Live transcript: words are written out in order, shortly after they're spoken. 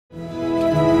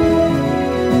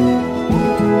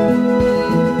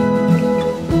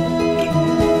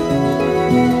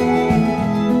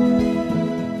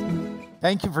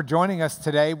Thank you for joining us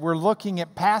today. We're looking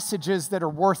at passages that are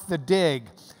worth the dig.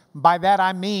 By that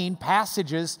I mean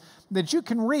passages that you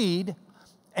can read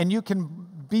and you can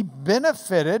be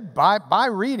benefited by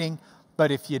reading,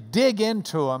 but if you dig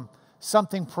into them,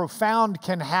 something profound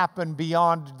can happen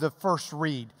beyond the first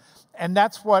read. And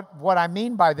that's what I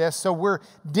mean by this. So we're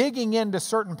digging into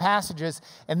certain passages,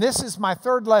 and this is my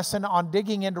third lesson on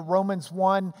digging into Romans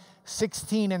 1,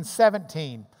 16 and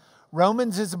 17.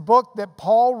 Romans is a book that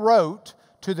Paul wrote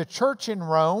to the church in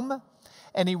Rome,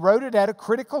 and he wrote it at a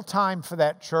critical time for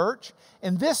that church.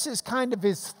 And this is kind of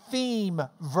his theme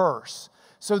verse.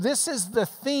 So this is the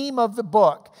theme of the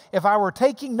book. If I were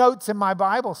taking notes in my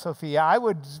Bible, Sophia,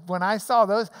 when I saw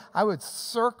those, I would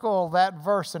circle that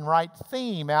verse and write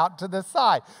theme out to the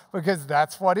side, because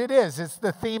that's what it is. It's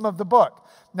the theme of the book.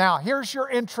 Now, here's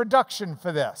your introduction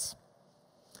for this.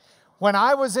 When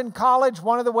I was in college,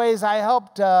 one of the ways I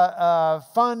helped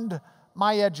fund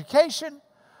my education,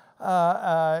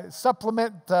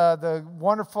 supplement the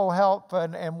wonderful help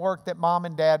and work that Mom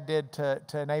and Dad did to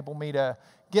enable me to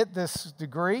get this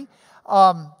degree.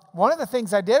 One of the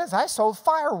things I did is I sold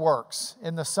fireworks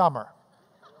in the summer.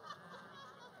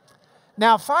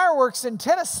 Now, fireworks in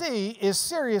Tennessee is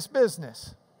serious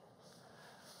business.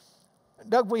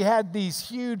 Doug, we had these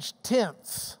huge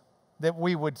tents that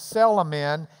we would sell them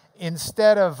in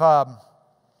instead of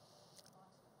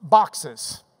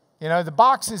boxes. You know, the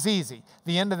box is easy.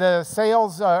 The end of the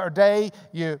sales or day,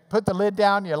 you put the lid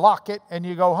down, you lock it, and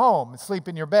you go home and sleep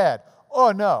in your bed.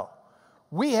 Oh, no.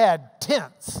 We had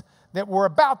tents that were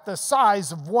about the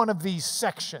size of one of these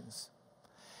sections.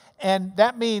 And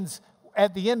that means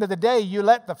at the end of the day, you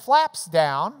let the flaps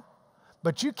down,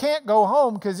 but you can't go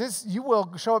home because you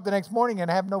will show up the next morning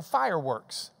and have no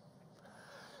fireworks.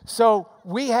 So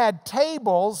we had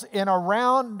tables in a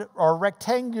round or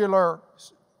rectangular,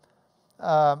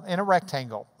 in a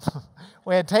rectangle.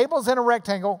 We had tables in a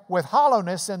rectangle with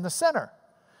hollowness in the center.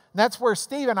 And that's where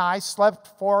Steve and I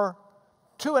slept for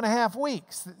 2.5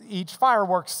 weeks each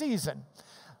fireworks season,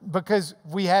 because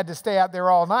we had to stay out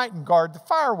there all night and guard the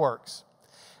fireworks.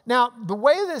 Now, the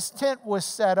way this tent was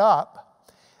set up,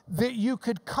 that you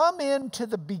could come into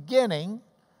the beginning,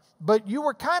 but you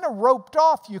were kind of roped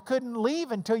off. You couldn't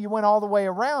leave until you went all the way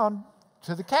around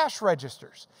to the cash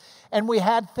registers. And we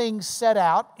had things set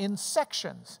out in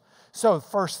sections. So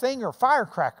first thing are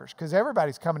firecrackers, because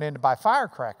everybody's coming in to buy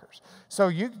firecrackers.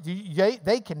 So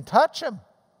they can touch them.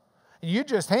 And you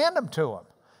just hand them to them.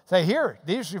 Say, here,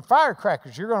 these are your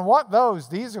firecrackers. You're going to want those.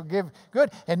 These will give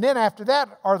good. And then after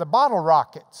that are the bottle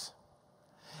rockets.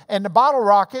 And the bottle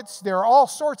rockets, there are all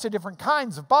sorts of different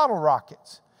kinds of bottle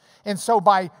rockets. And so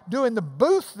by doing the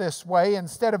booth this way,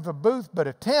 instead of a booth but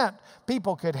a tent,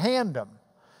 people could hand them.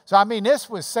 So, I mean, this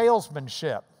was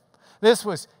salesmanship. This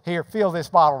was, here, feel this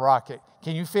bottle rocket.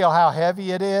 Can you feel how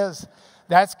heavy it is?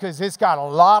 That's because it's got a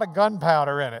lot of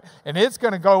gunpowder in it. And it's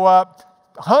going to go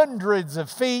up hundreds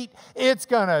of feet. It's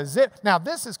going to zip. Now,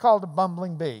 this is called a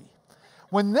bumbling bee.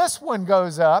 When this one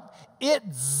goes up, it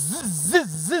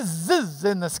zzz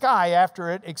in the sky after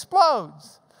it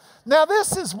explodes. Now,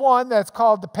 this is one that's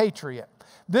called the Patriot.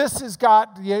 This has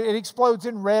got, it explodes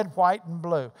in red, white, and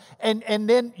blue. And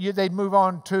then they'd move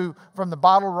on from the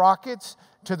bottle rockets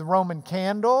to the Roman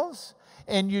candles.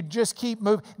 And you just keep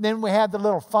moving. Then we had the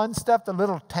little fun stuff, the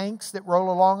little tanks that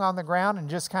roll along on the ground and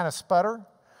just kind of sputter.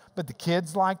 But the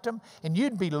kids liked them. And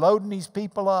you'd be loading these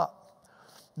people up.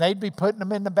 They'd be putting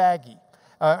them in the baggie.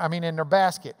 In their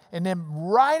basket. And then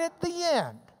right at the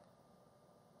end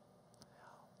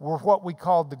were what we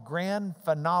called the grand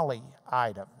finale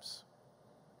items.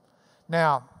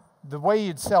 Now, the way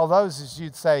you'd sell those is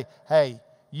you'd say, hey,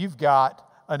 you've got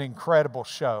an incredible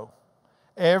show.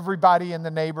 Everybody in the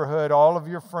neighborhood, all of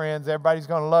your friends, everybody's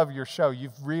going to love your show.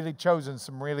 You've really chosen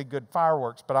some really good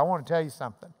fireworks. But I want to tell you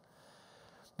something.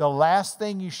 The last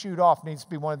thing you shoot off needs to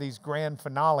be one of these grand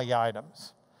finale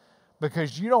items,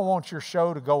 because you don't want your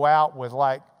show to go out with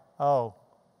like, oh,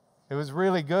 it was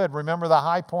really good. Remember the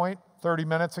high point 30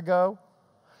 minutes ago?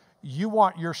 You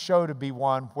want your show to be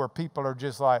one where people are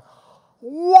just like,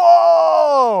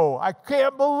 whoa, I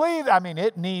can't believe it. I mean,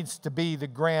 it needs to be the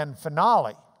grand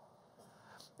finale.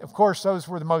 Of course, those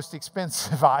were the most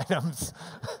expensive items.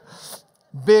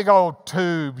 Big old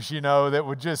tubes, that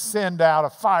would just send out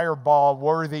a fireball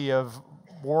worthy of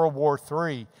World War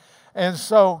III. And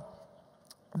so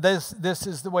this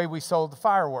is the way we sold the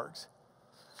fireworks.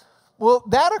 Well,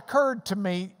 that occurred to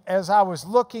me as I was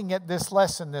looking at this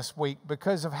lesson this week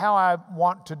because of how I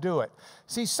want to do it.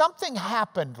 See, something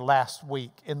happened last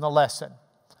week in the lesson.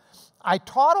 I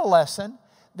taught a lesson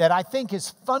that I think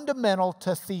is fundamental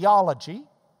to theology,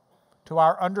 to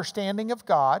our understanding of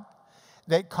God,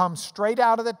 that comes straight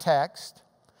out of the text,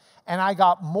 and I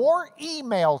got more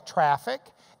email traffic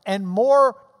and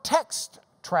more text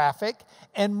traffic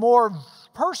and more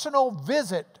personal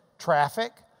visit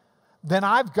traffic than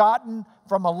I've gotten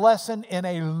from a lesson in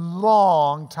a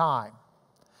long time.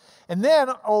 And then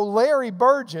old Larry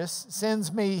Burgess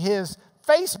sends me his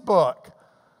Facebook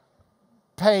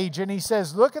page, and he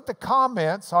says, look at the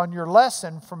comments on your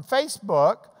lesson from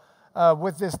Facebook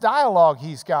with this dialogue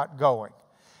he's got going.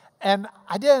 And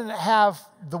I didn't have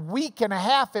the week and a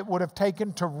half it would have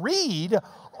taken to read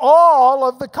all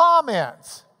of the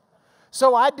comments.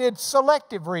 So I did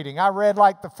selective reading. I read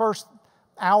like the first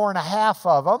hour and a half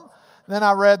of them. Then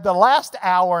I read the last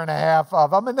hour and a half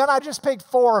of them. And then I just picked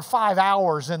 4 or 5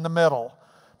 hours in the middle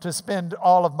to spend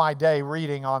all of my day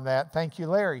reading on that. Thank you,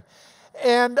 Larry.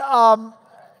 And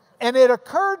it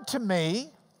occurred to me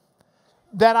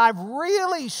that I've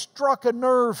really struck a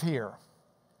nerve here.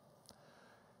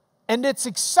 And it's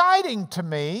exciting to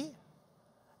me.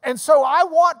 And so I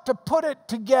want to put it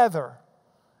together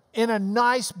in a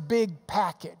nice big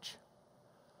package.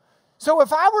 So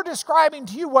if I were describing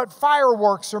to you what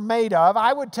fireworks are made of,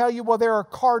 I would tell you, well, there are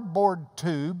cardboard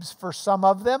tubes for some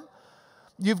of them.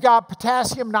 You've got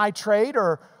potassium nitrate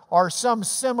or some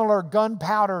similar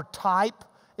gunpowder type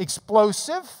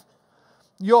explosive.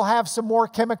 You'll have some more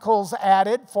chemicals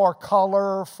added for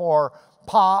color, for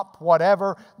pop,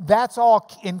 whatever. That's all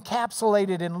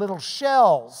encapsulated in little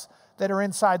shells that are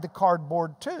inside the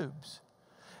cardboard tubes.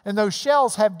 And those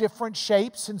shells have different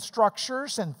shapes and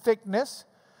structures and thickness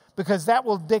because that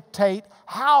will dictate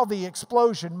how the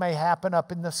explosion may happen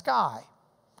up in the sky.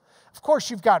 Of course,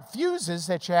 you've got fuses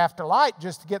that you have to light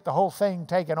just to get the whole thing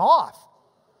taken off.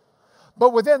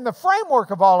 But within the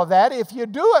framework of all of that, if you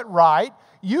do it right,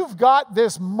 you've got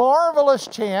this marvelous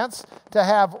chance to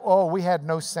have, oh, we had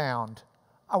no sound.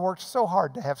 I worked so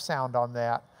hard to have sound on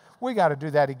that. We got to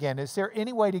do that again. Is there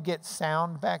any way to get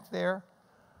sound back there?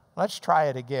 Let's try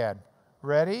it again.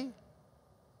 Ready?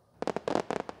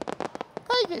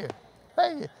 Thank you.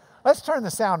 Thank you. Let's turn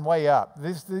the sound way up.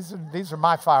 These are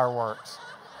my fireworks.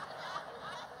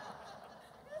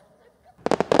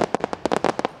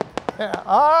 Yeah,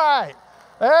 all right.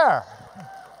 There.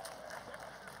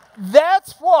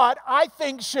 That's what I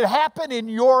think should happen in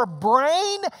your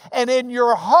brain and in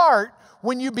your heart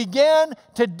when you begin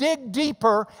to dig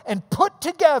deeper and put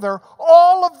together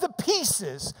all of the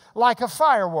pieces like a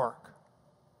firework.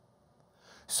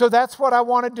 So that's what I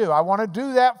want to do. I want to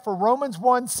do that for Romans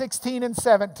 1, 16 and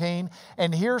 17.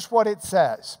 And here's what it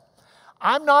says.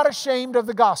 I'm not ashamed of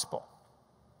the gospel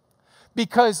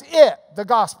because it, the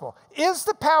gospel, is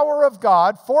the power of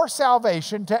God for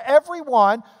salvation to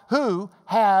everyone who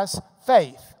has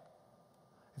faith.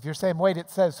 If you're saying, wait, it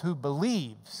says who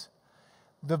believes.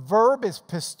 The verb is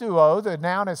pisteuo, the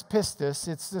noun is pistis.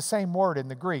 It's the same word in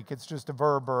the Greek. It's just a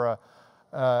verb or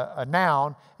a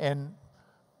noun, and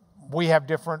we have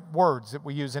different words that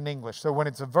we use in English. So when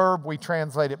it's a verb, we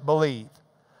translate it believe.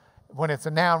 When it's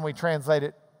a noun, we translate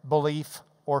it belief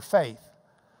or faith.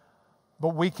 But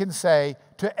we can say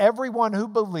to everyone who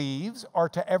believes or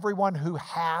to everyone who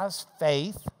has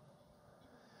faith,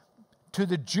 to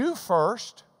the Jew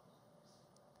first.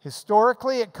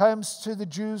 Historically, it comes to the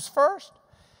Jews first.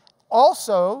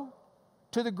 Also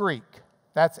to the Greek.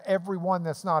 That's everyone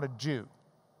that's not a Jew.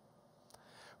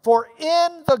 For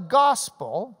in the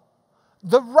gospel,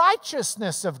 the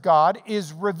righteousness of God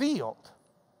is revealed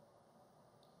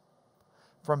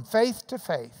from faith to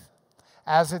faith.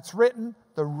 As it's written,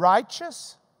 the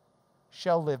righteous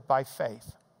shall live by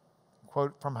faith.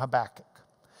 Quote from Habakkuk.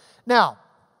 Now,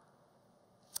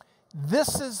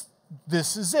 this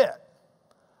is it.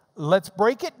 Let's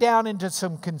break it down into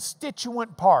some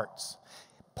constituent parts.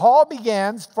 Paul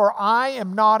begins, for I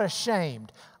am not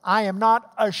ashamed. I am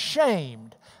not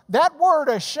ashamed. That word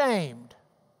ashamed,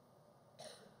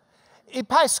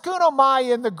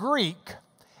 episkeunomai in the Greek,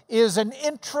 is an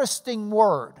interesting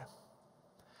word.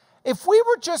 If we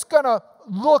were just going to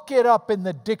look it up in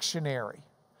the dictionary,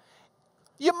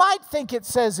 you might think it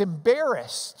says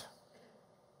embarrassed,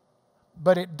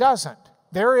 but it doesn't.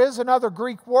 There is another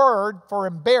Greek word for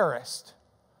embarrassed.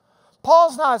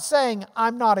 Paul's not saying,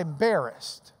 I'm not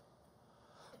embarrassed.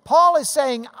 Paul is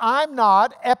saying, I'm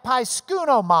not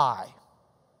episkeunomai.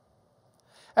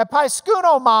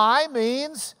 Episkeunomai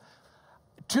means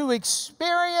to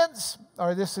experience,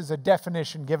 or this is a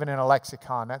definition given in a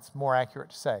lexicon, that's more accurate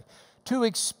to say, to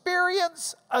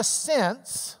experience a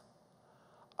sense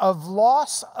of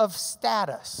loss of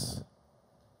status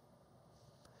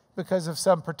because of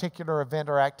some particular event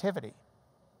or activity.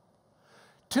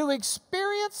 To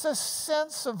experience a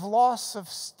sense of loss of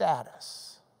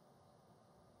status.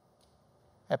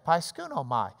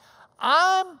 episkunomai.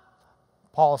 I'm,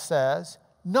 Paul says,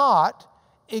 not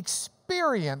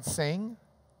experiencing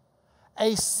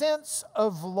a sense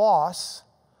of loss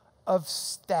of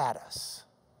status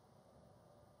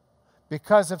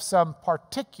because of some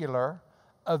particular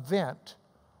event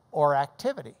or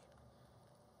activity.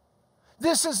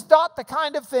 This is not the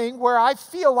kind of thing where I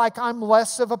feel like I'm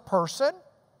less of a person.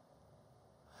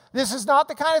 This is not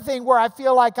the kind of thing where I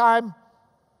feel like I'm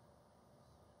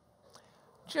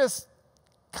just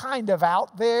kind of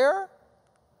out there,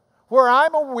 where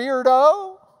I'm a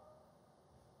weirdo,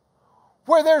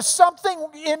 where there's something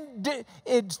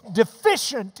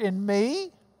deficient in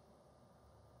me,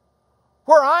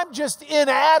 where I'm just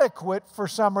inadequate for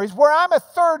some reason, where I'm a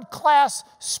third-class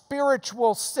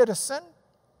spiritual citizen.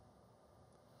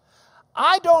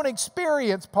 I don't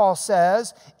experience, Paul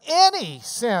says, any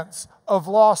sense of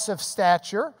loss of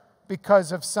stature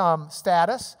because of some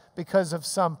status, because of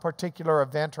some particular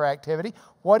event or activity.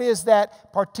 What is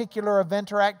that particular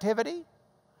event or activity?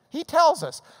 He tells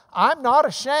us, I'm not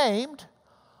ashamed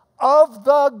of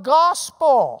the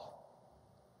gospel.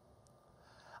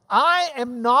 I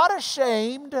am not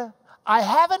ashamed. I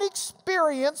haven't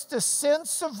experienced a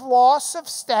sense of loss of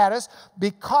status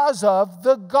because of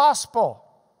the gospel,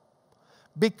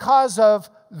 because of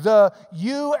the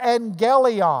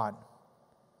euangelion.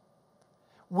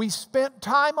 We spent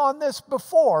time on this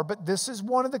before, but this is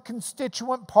one of the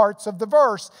constituent parts of the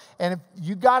verse, and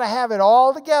you got to have it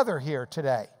all together here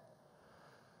today.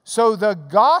 So the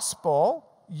gospel,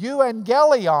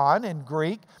 euangelion in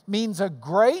Greek, means a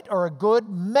great or a good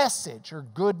message or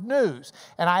good news.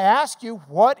 And I ask you,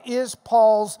 what is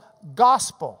Paul's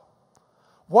gospel?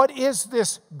 What is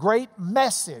this great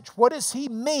message? What does he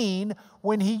mean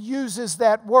when he uses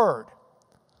that word?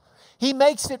 He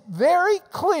makes it very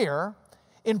clear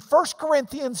in 1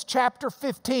 Corinthians chapter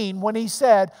 15 when he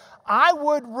said, I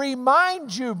would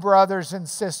remind you, brothers and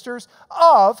sisters,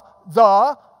 of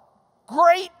the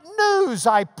great news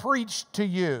I preached to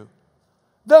you.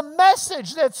 The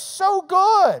message that's so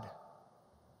good.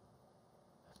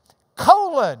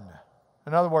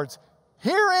 In other words,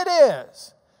 here it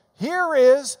is. Here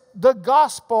is the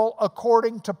gospel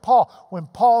according to Paul. When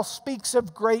Paul speaks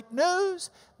of great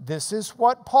news, this is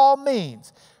what Paul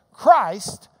means.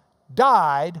 Christ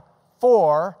died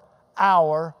for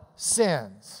our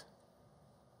sins.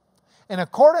 In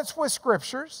accordance with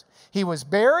Scriptures, He was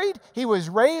buried, He was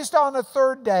raised on the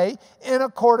third day in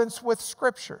accordance with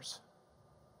Scriptures.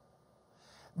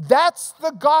 That's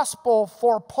the gospel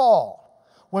for Paul.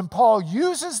 When Paul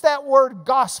uses that word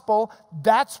gospel,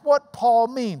 that's what Paul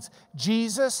means.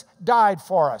 Jesus died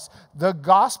for us. The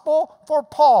gospel for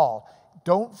Paul,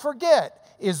 don't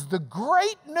forget, is the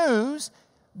great news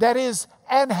that is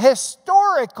an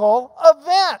historical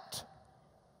event.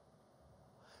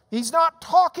 He's not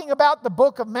talking about the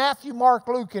book of Matthew, Mark,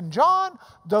 Luke, and John,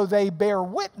 though they bear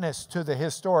witness to the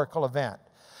historical event.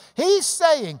 He's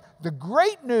saying the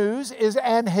great news is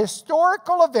an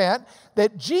historical event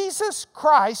that Jesus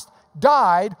Christ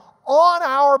died on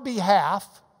our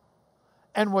behalf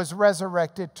and was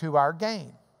resurrected to our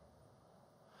gain.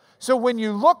 So when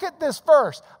you look at this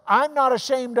verse, I'm not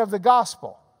ashamed of the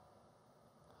gospel.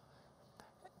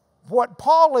 What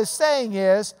Paul is saying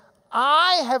is,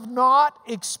 I have not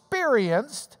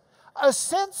experienced a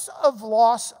sense of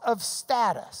loss of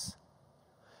status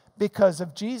because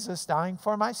of Jesus dying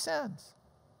for my sins.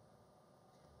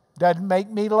 Doesn't make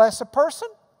me less a person.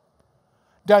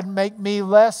 Doesn't make me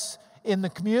less in the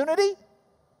community.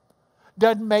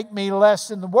 Doesn't make me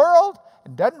less in the world.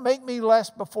 And doesn't make me less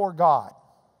before God.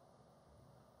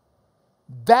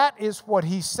 That is what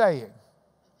he's saying.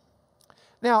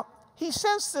 Now, he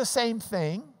says the same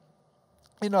thing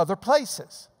in other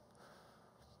places.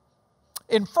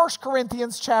 In 1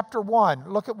 Corinthians chapter 1,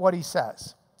 look at what he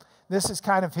says. This is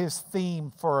kind of his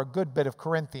theme for a good bit of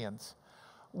Corinthians.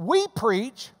 We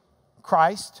preach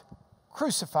Christ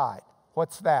crucified.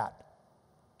 What's that?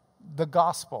 The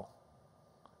gospel.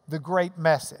 The great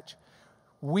message.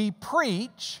 We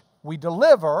preach, we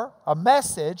deliver a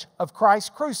message of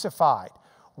Christ crucified.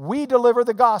 We deliver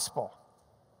the gospel,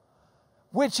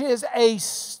 which is a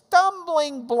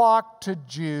stumbling block to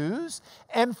Jews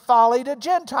and folly to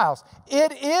Gentiles.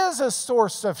 It is a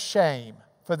source of shame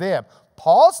for them.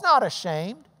 Paul's not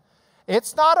ashamed.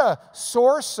 It's not a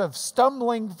source of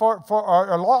stumbling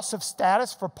or loss of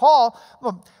status for Paul.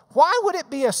 Why would it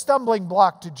be a stumbling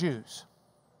block to Jews?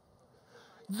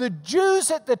 The Jews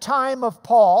at the time of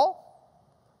Paul,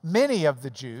 many of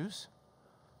the Jews,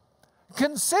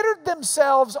 considered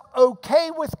themselves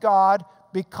okay with God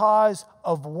because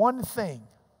of one thing: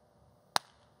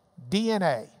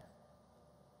 DNA.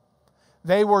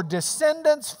 They were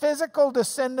descendants, physical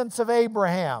descendants of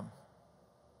Abraham.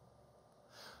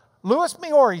 Louis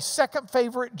Miori's second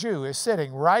favorite Jew is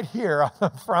sitting right here on the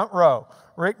front row,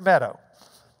 Rick Meadow,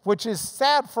 which is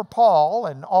sad for Paul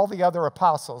and all the other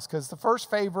apostles, because the first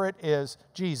favorite is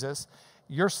Jesus.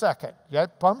 You're second.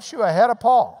 That bumps you ahead of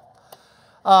Paul.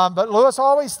 But Louis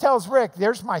always tells Rick,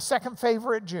 there's my second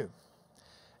favorite Jew.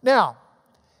 Now,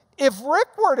 if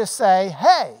Rick were to say,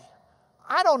 hey,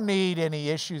 I don't need any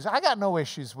issues. I got no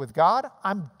issues with God.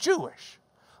 I'm Jewish.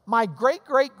 My great,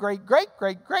 great, great, great,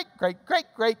 great, great, great, great,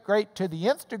 great, great to the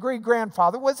nth degree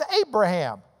grandfather was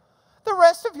Abraham. The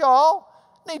rest of y'all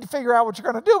need to figure out what you're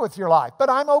going to do with your life, but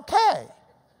I'm okay.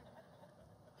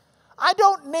 I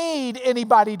don't need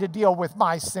anybody to deal with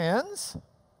my sins.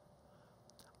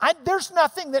 There's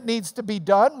nothing that needs to be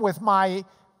done with my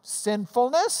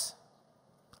sinfulness.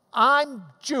 I'm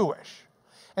Jewish.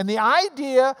 And the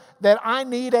idea that I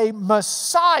need a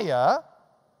Messiah,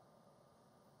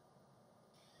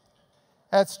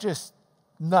 that's just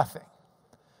nothing.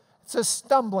 It's a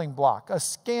stumbling block, a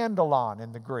scandalon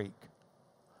in the Greek.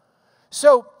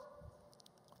 So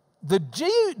the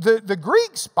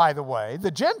Greeks, by the way,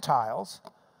 the Gentiles,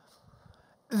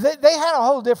 they had a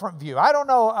whole different view. I don't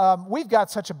know, we've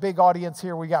got such a big audience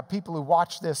here. We got people who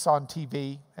watch this on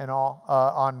TV and all,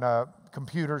 on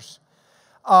computers.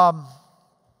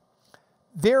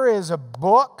 There is a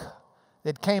book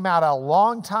that came out a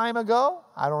long time ago.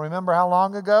 I don't remember how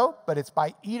long ago, but it's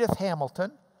by Edith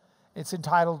Hamilton. It's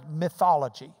entitled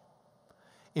Mythology.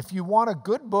 If you want a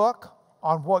good book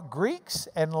on what Greeks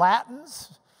and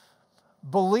Latins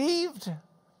believed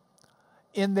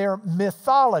in their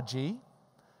mythology,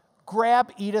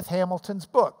 grab Edith Hamilton's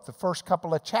book. The first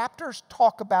couple of chapters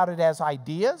talk about it as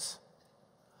ideas.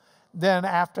 Then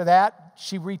after that,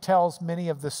 she retells many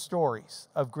of the stories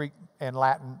of Greek and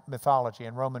Latin mythology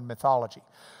and Roman mythology.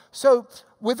 So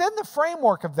within the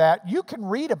framework of that, you can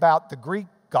read about the Greek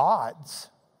gods.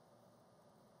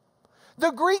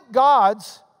 The Greek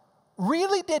gods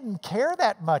really didn't care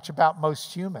that much about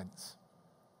most humans.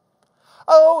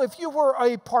 Oh, if you were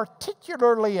a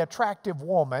particularly attractive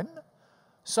woman,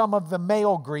 some of the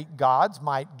male Greek gods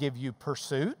might give you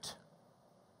pursuit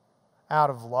out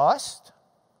of lust.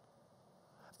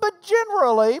 But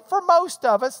generally, for most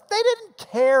of us, they didn't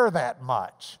care that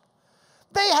much.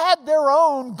 They had their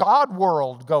own God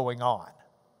world going on.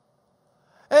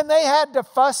 And they had to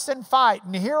fuss and fight.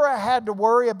 And Hera had to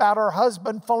worry about her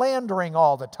husband philandering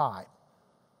all the time.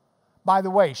 By the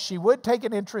way, she would take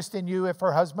an interest in you if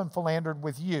her husband philandered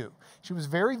with you. She was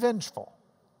very vengeful.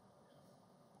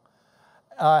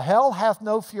 Hell hath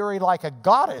no fury like a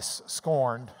goddess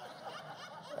scorned,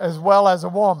 as well as a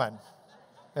woman,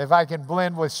 if I can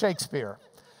blend with Shakespeare.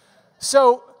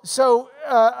 So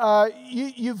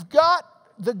you've got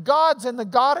the gods and the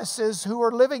goddesses who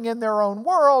are living in their own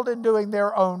world and doing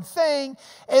their own thing.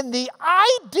 And the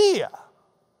idea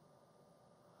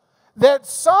that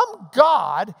some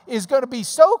God is going to be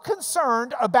so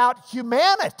concerned about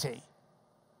humanity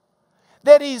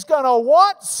that he's going to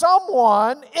want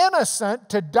someone innocent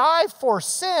to die for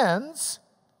sins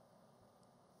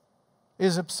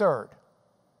is absurd.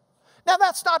 Now,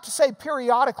 that's not to say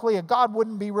periodically a God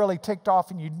wouldn't be really ticked off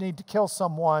and you'd need to kill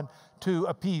someone to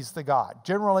appease the God.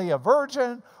 Generally a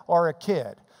virgin or a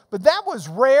kid. But that was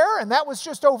rare, and that was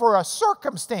just over a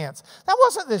circumstance. That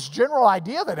wasn't this general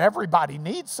idea that everybody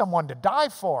needs someone to die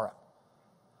for them.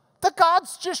 The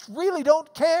gods just really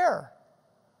don't care.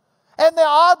 And the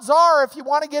odds are, if you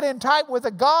want to get in tight with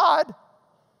a god,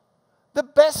 the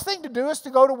best thing to do is to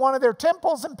go to one of their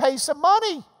temples and pay some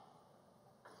money.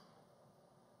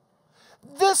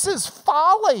 This is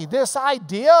folly, this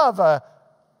idea of a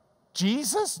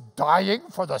Jesus dying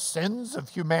for the sins of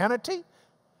humanity.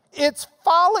 It's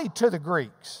folly to the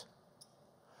Greeks.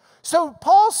 So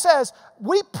Paul says,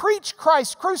 we preach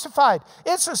Christ crucified.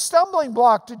 It's a stumbling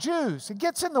block to Jews. It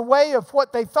gets in the way of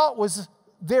what they thought was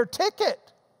their ticket.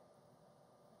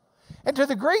 And to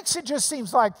the Greeks, it just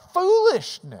seems like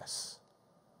foolishness.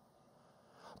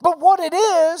 But what it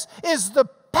is the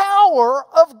power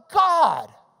of God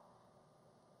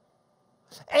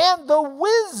and the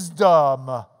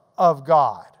wisdom of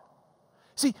God.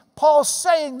 See, Paul's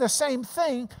saying the same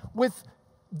thing with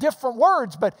different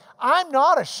words, but I'm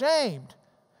not ashamed.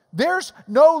 There's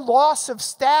no loss of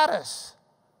status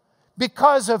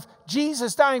because of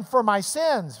Jesus dying for my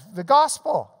sins, the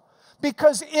gospel,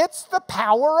 because it's the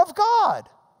power of God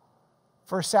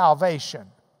for salvation.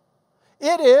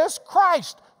 It is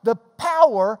Christ, the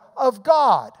power of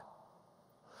God.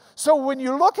 So when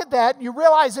you look at that, you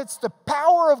realize it's the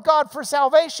power of God for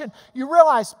salvation. You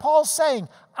realize Paul's saying,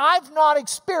 I've not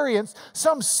experienced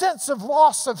some sense of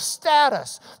loss of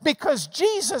status because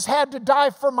Jesus had to die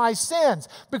for my sins.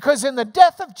 Because in the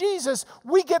death of Jesus,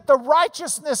 we get the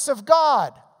righteousness of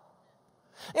God.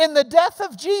 In the death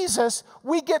of Jesus,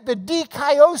 we get the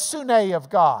dikaiosune of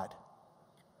God.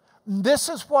 This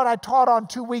is what I taught on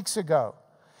 2 weeks ago.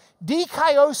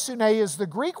 Dikaiosune is the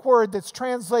Greek word that's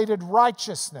translated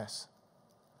righteousness.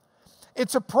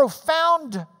 It's a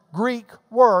profound Greek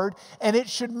word, and it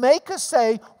should make us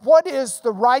say, what is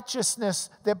the righteousness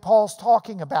that Paul's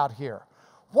talking about here?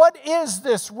 What is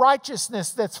this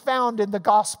righteousness that's found in the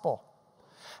gospel?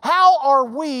 How are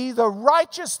we the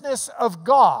righteousness of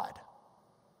God?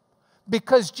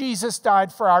 Because Jesus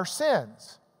died for our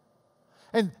sins.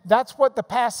 And that's what the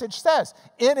passage says.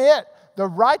 In it, the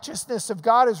righteousness of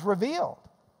God is revealed.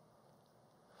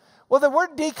 Well, the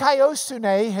word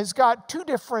dikaiosune has got two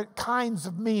different kinds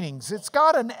of meanings. It's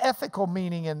got an ethical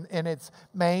meaning in its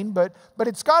main, but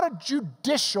it's got a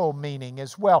judicial meaning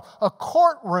as well, a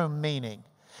courtroom meaning.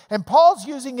 And Paul's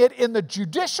using it in the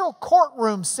judicial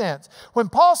courtroom sense. When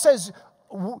Paul says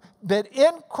that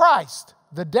in Christ,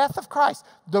 the death of Christ,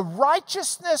 the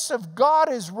righteousness of God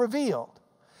is revealed,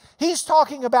 he's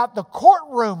talking about the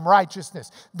courtroom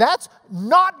righteousness. That's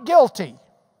not guilty.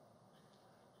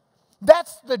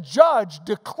 That's the judge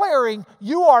declaring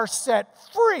you are set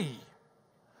free.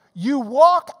 You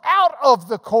walk out of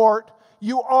the court.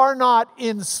 You are not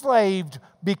enslaved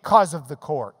because of the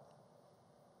court.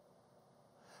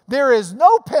 There is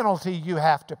no penalty you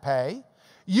have to pay.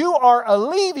 You are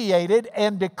alleviated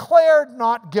and declared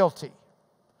not guilty.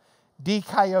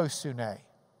 Dikaiosune.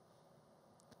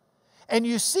 And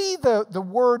you see the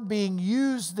word being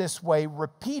used this way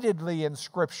repeatedly in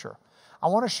Scripture. I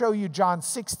want to show you John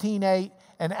 16:8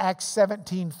 and Acts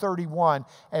 17:31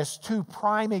 as two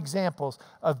prime examples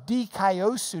of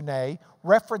dikaiosune,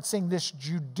 referencing this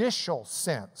judicial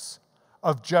sense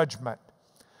of judgment.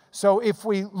 So if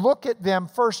we look at them,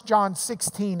 1 John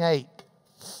 16:8.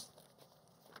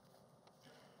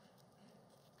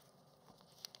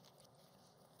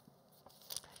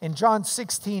 In John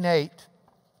 16:8,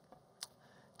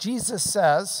 Jesus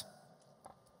says,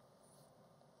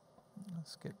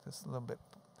 let's get this a little bit,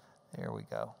 there we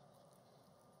go,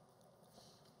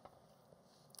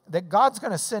 that God's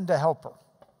going to send a helper.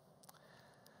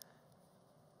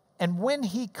 And when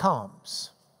he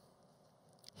comes,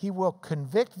 he will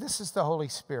convict, this is the Holy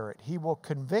Spirit, he will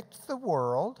convict the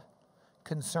world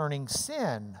concerning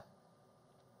sin.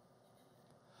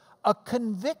 A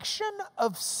conviction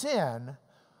of sin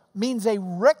means a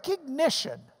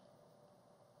recognition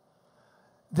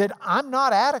that I'm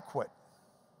not adequate.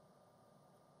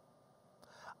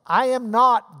 I am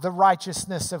not the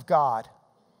righteousness of God.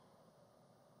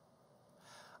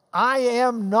 I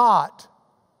am not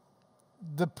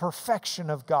the perfection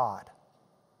of God.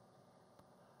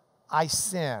 I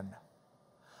sin.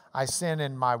 I sin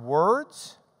in my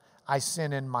words. I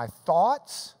sin in my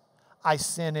thoughts. I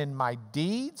sin in my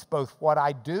deeds, both what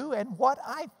I do and what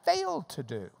I fail to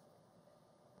do.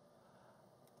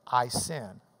 I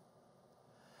sin.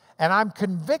 And I'm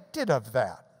convicted of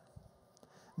that.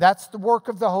 That's the work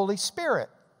of the Holy Spirit.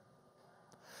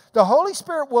 The Holy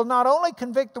Spirit will not only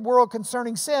convict the world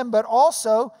concerning sin, but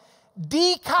also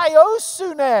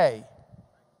dikaiosune,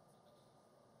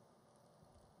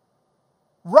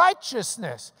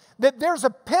 righteousness, that there's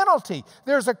a penalty,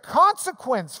 there's a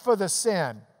consequence for the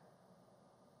sin.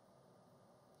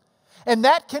 And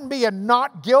that can be a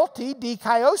not guilty,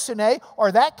 dikaiosune,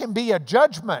 or that can be a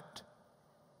judgment.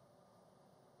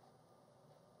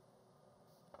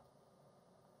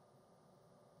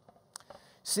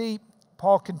 See,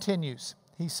 Paul continues.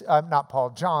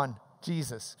 John,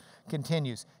 Jesus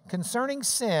continues. Concerning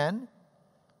sin,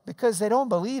 because they don't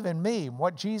believe in me,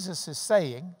 what Jesus is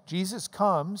saying, Jesus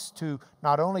comes to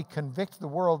not only convict the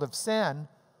world of sin,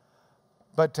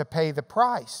 but to pay the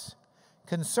price.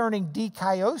 Concerning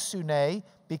dikaiosune,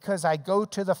 because I go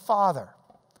to the Father,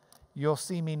 you'll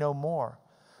see me no more.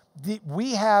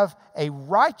 We have a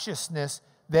righteousness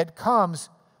that comes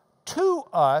to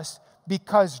us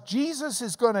because Jesus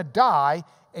is going to die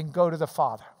and go to the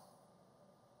Father.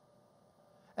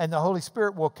 And the Holy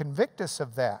Spirit will convict us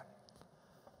of that.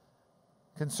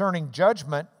 Concerning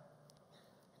judgment,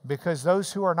 because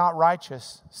those who are not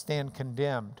righteous stand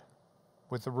condemned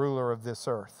with the ruler of this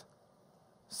earth,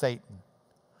 Satan.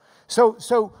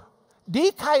 So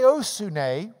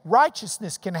dikaiosune,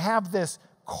 righteousness, can have this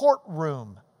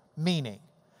courtroom meaning.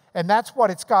 And that's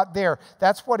what it's got there.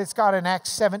 That's what it's got in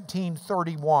Acts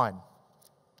 17:31.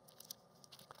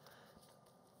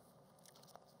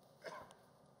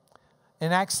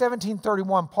 In Acts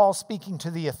 17:31, Paul speaking to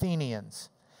the Athenians.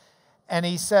 And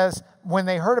he says, when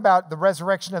they heard about the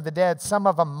resurrection of the dead, some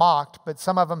of them mocked, but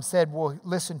some of them said, we'll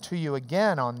listen to you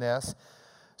again on this.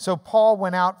 So Paul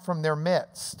went out from their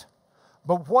midst.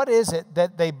 But what is it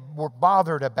that they were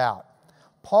bothered about?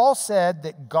 Paul said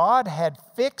that God had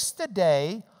fixed a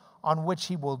day on which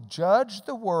he will judge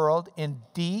the world in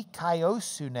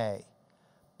dikaiosune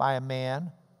by a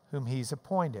man whom he's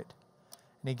appointed.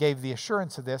 And he gave the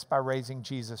assurance of this by raising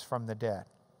Jesus from the dead.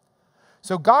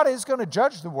 So God is going to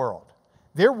judge the world.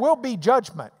 There will be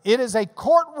judgment. It is a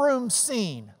courtroom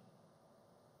scene.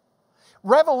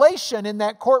 Revelation in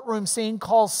that courtroom scene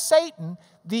calls Satan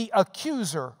the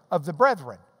accuser of the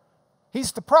brethren.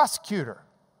 He's the prosecutor.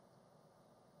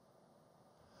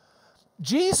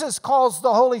 Jesus calls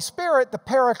the Holy Spirit the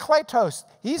Parakletos.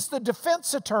 He's the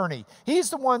defense attorney. He's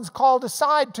the one called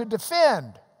aside to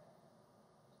defend.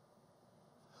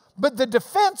 But the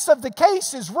defense of the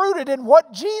case is rooted in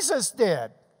what Jesus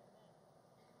did.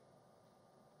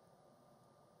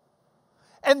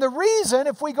 And the reason,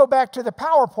 if we go back to the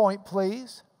PowerPoint,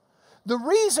 please, the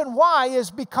reason why is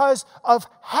because of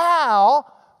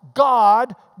how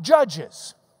God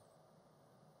judges.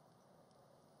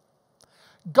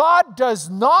 God does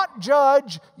not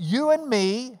judge you and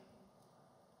me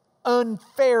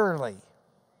unfairly.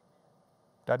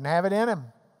 Doesn't have it in him.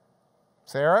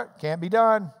 Sarah, can't be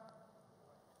done.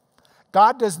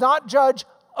 God does not judge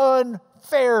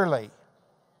unfairly.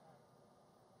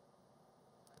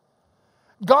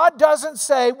 God doesn't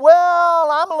say,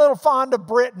 well, I'm a little fond of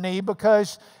Brittany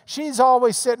because she's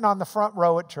always sitting on the front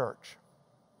row at church.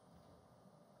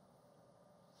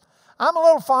 I'm a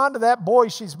little fond of that boy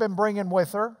she's been bringing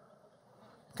with her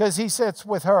because he sits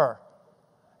with her.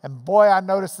 And boy, I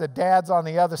notice the dad's on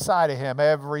the other side of him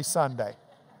every Sunday.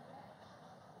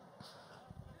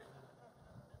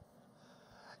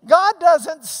 God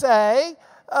doesn't say,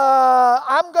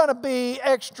 I'm going to be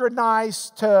extra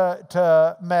nice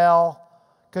to Mel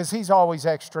because he's always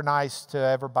extra nice to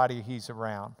everybody he's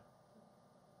around.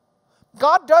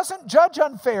 God doesn't judge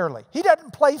unfairly. He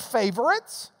doesn't play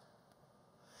favorites.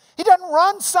 He doesn't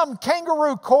run some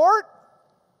kangaroo court.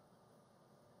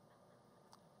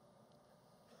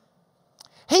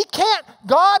 He can't.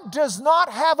 God does not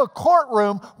have a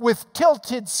courtroom with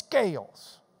tilted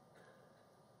scales.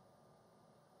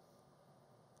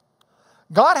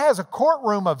 God has a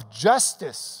courtroom of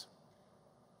justice.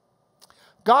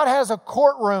 God has a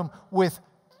courtroom with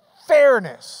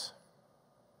fairness.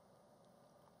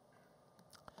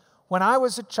 When I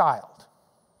was a child,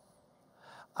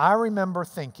 I remember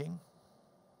thinking,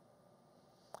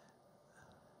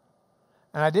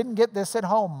 and I didn't get this at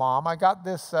home, Mom. I got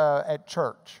this at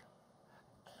church.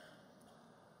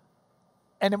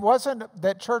 And it wasn't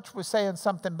that church was saying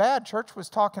something bad. Church was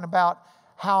talking about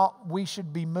how we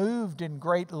should be moved in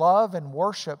great love and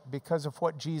worship because of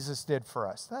what Jesus did for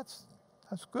us. That's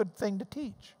a good thing to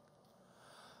teach.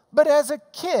 But as a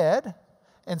kid,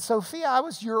 and Sophia, I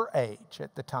was your age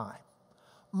at the time,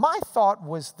 my thought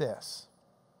was this.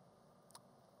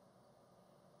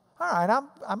 All right,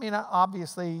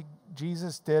 obviously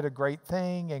Jesus did a great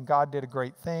thing and God did a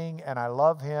great thing and I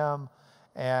love him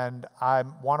and I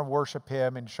want to worship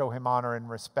him and show him honor and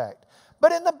respect.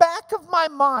 But in the back of my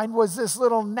mind was this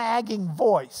little nagging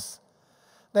voice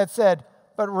that said,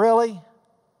 but really?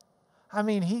 I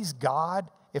mean, he's God.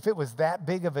 If it was that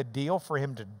big of a deal for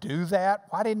him to do that,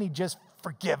 why didn't he just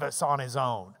forgive us on his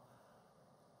own?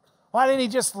 Why didn't he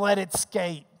just let it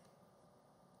skate?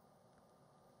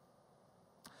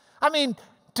 I mean,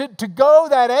 to go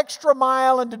that extra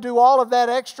mile and to do all of that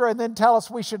extra and then tell us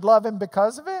we should love him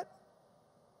because of it?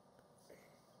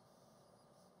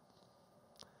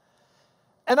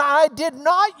 And I did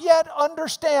not yet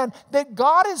understand that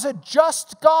God is a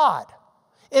just God.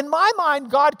 In my mind,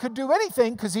 God could do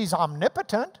anything because he's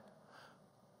omnipotent.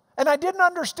 And I didn't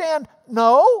understand,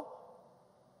 no.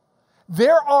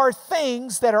 There are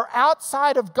things that are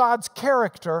outside of God's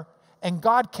character and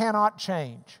God cannot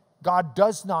change. God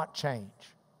does not change.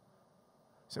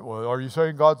 You say, well, are you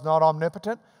saying God's not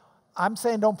omnipotent? I'm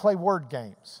saying don't play word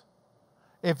games.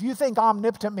 If you think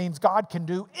omnipotent means God can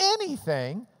do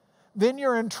anything, then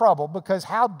you're in trouble, because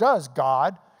how does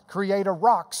God create a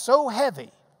rock so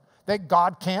heavy that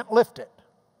God can't lift it?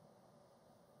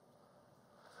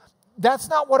 That's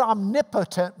not what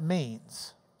omnipotent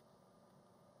means.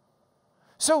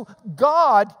 So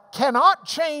God cannot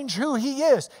change who he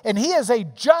is, and he is a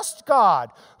just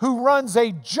God who runs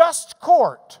a just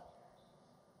court.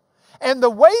 And the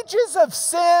wages of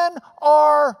sin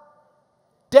are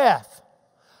death.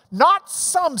 Not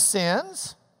some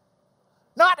sins,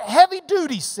 not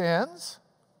heavy-duty sins,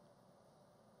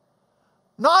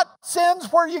 not sins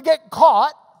where you get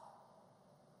caught,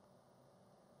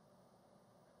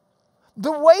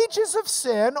 The wages of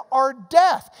sin are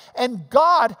death, and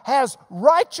God has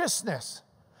righteousness.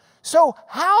 So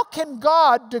how can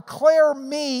God declare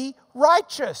me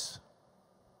righteous?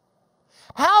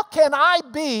 How can I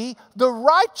be the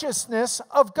righteousness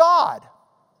of God?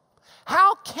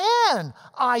 How can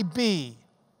I be?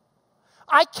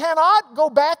 I cannot go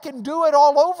back and do it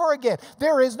all over again.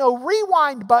 There is no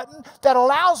rewind button that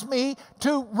allows me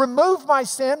to remove my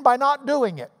sin by not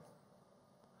doing it.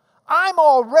 I'm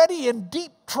already in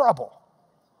deep trouble.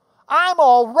 I'm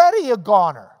already a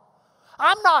goner.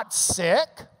 I'm not sick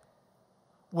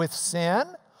with sin.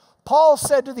 Paul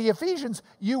said to the Ephesians,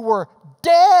 you were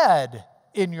dead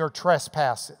in your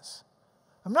trespasses.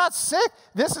 I'm not sick.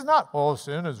 This is not, oh,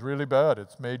 sin is really bad.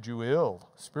 It's made you ill,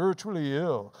 spiritually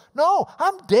ill. No,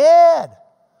 I'm dead.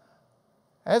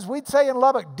 As we'd say in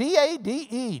Lubbock,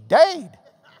 D-A-D-E, dead.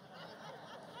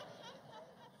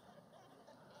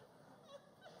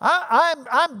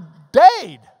 I'm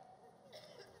dead.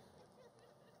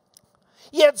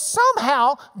 Yet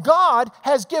somehow God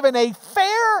has given a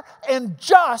fair and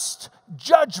just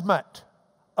judgment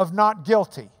of not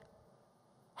guilty.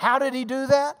 How did He do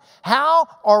that? How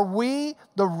are we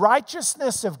the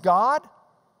righteousness of God?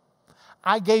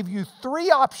 I gave you 3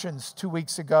 options 2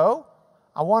 weeks ago.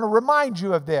 I want to remind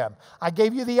you of them. I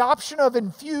gave you the option of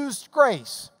infused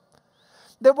grace.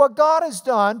 That what God has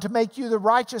done to make you the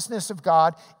righteousness of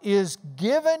God is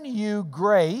given you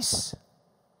grace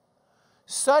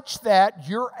such that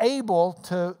you're able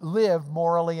to live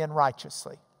morally and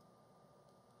righteously.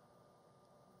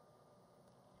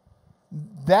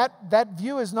 That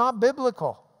view is not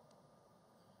biblical.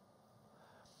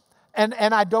 And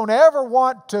I don't ever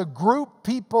want to group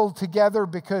people together,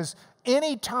 because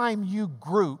anytime you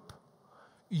group,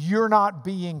 you're not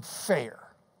being fair.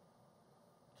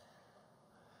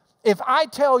 If I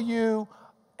tell you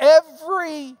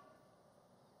every,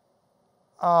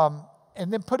 and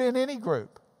then put in any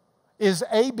group, is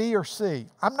A, B, or C,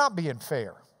 I'm not being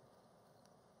fair.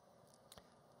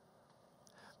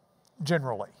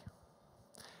 Generally.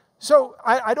 So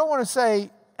I don't want to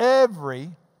say every,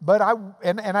 but I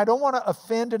don't want to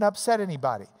offend and upset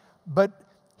anybody. But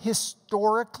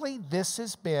historically, this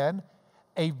has been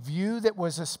a view that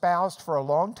was espoused for a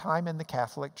long time in the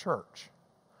Catholic Church.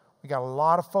 We got a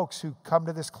lot of folks who come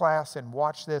to this class and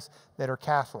watch this that are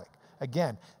Catholic.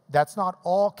 Again, that's not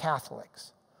all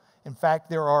Catholics. In fact,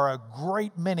 there are a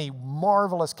great many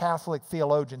marvelous Catholic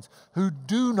theologians who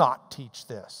do not teach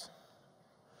this.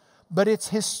 But it's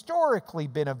historically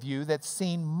been a view that's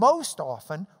seen most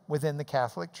often within the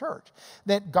Catholic Church.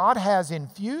 That God has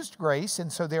infused grace, and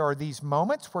so there are these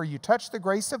moments where you touch the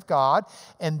grace of God,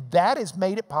 and that has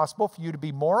made it possible for you to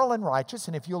be moral and righteous,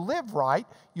 and if you'll live right,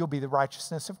 you'll be the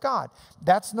righteousness of God.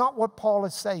 That's not what Paul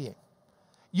is saying.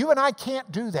 You and I can't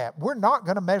do that. We're not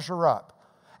going to measure up.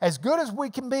 As good as we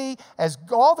can be, as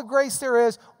all the grace there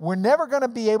is, we're never going to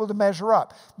be able to measure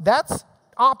up. That's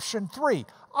option 3.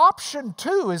 Option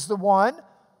 2 is the one,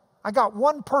 I got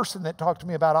one person that talked to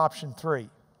me about option 3.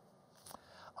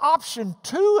 Option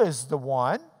 2 is the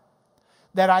one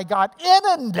that I got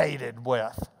inundated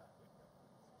with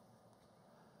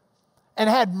and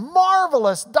had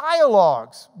marvelous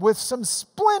dialogues with some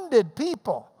splendid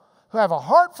people who have a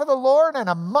heart for the Lord and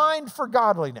a mind for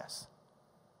godliness.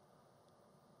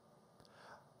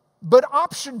 But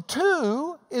option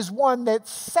 2 is one that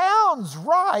sounds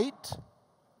right,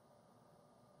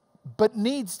 but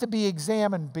needs to be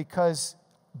examined, because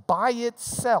by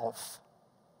itself,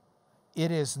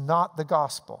 it is not the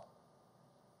gospel.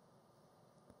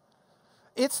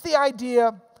 It's the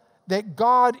idea that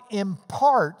God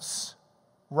imparts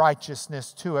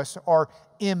righteousness to us, or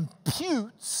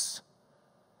imputes,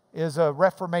 is a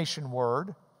Reformation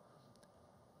word,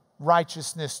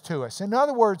 righteousness to us. In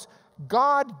other words,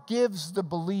 God gives the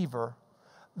believer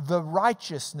the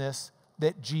righteousness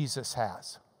that Jesus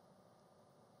has.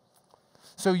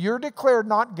 So you're declared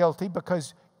not guilty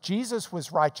because Jesus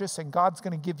was righteous, and God's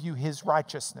going to give you His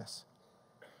righteousness.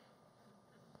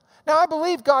 Now, I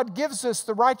believe God gives us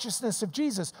the righteousness of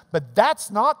Jesus, but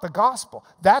that's not the gospel.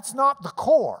 That's not the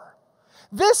core.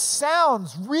 This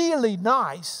sounds really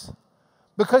nice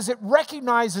because it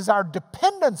recognizes our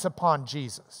dependence upon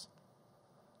Jesus.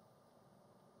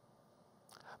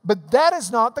 But that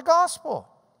is not the gospel.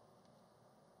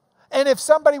 And if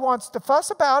somebody wants to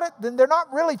fuss about it, then they're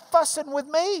not really fussing with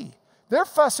me. They're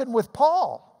fussing with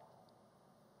Paul.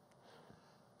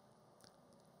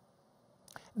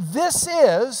 This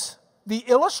is the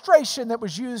illustration that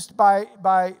was used by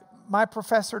my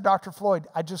professor, Dr. Floyd.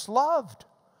 I just loved.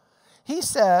 He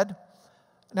said,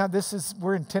 now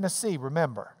we're in Tennessee,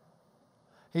 remember.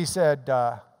 He said,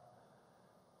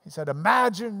 He said,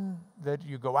 imagine that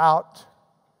you go out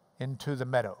into the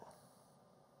meadow.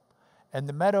 And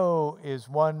the meadow is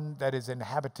one that is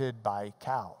inhabited by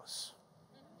cows.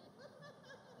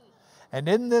 And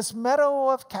in this meadow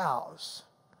of cows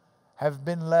have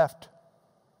been left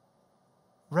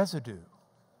residue.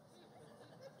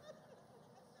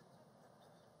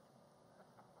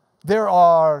 There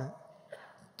are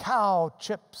cow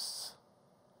chips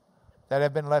that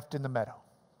have been left in the meadow.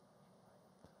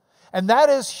 And that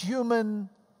is human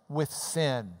with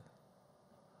sin.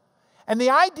 And the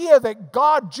idea that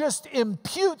God just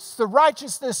imputes the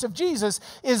righteousness of Jesus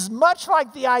is much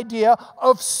like the idea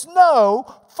of snow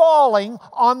falling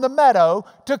on the meadow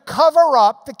to cover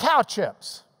up the cow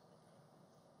chips.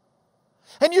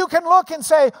 And you can look and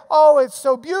say, oh, it's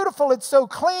so beautiful, it's so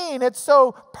clean, it's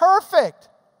so perfect.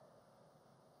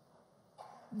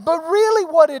 But really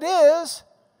what it is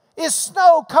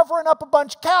snow covering up a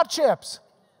bunch of cow chips.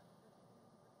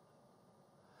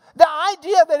 The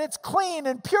idea that it's clean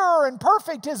and pure and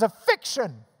perfect is a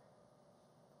fiction,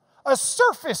 a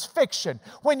surface fiction.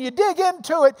 When you dig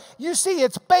into it, you see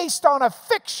it's based on a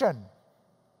fiction.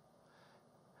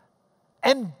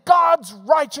 And God's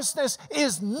righteousness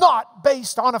is not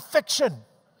based on a fiction.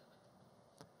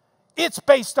 It's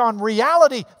based on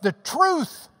reality, the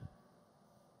truth.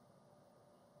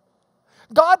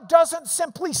 God doesn't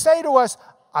simply say to us,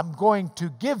 I'm going to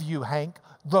give you, Hank,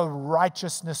 the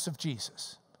righteousness of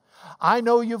Jesus. I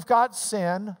know you've got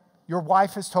sin. Your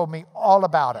wife has told me all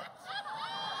about it.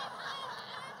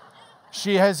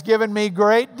 She has given me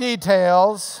great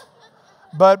details,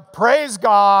 but praise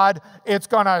God, it's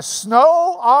going to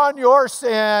snow on your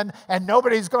sin and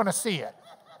nobody's going to see it.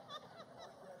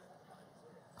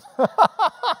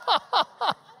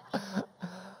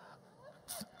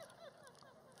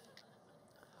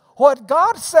 What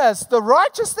God says, the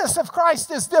righteousness of Christ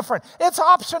is different. It's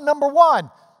option number one.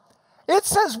 It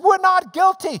says we're not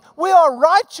guilty. We are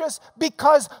righteous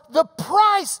because the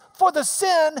price for the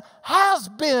sin has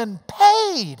been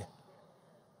paid.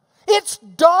 It's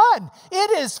done.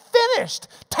 It is finished.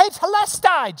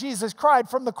 Tetelestai, Jesus cried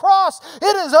from the cross.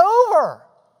 It is over.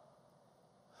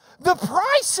 The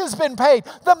price has been paid.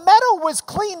 The meadow was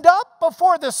cleaned up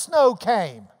before the snow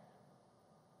came.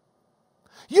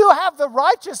 You have the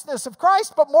righteousness of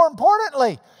Christ, but more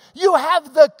importantly, you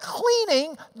have the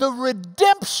cleaning, the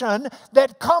redemption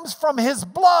that comes from His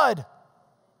blood.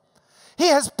 He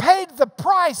has paid the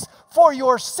price for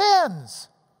your sins.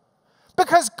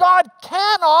 Because God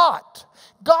cannot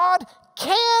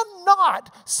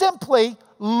simply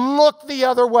look the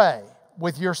other way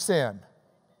with your sin.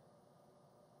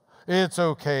 It's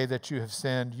okay that you have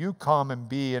sinned. You come and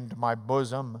be into my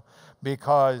bosom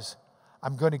because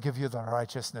I'm going to give you the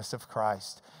righteousness of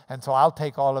Christ. And so I'll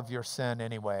take all of your sin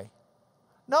anyway.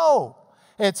 No,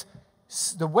 it's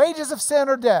the wages of sin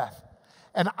are death.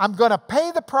 And I'm going to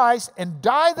pay the price and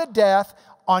die the death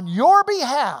on your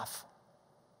behalf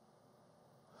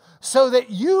so that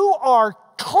you are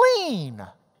clean.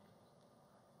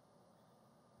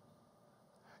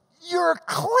 You're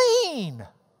clean.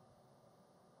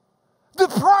 The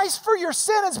price for your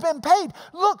sin has been paid.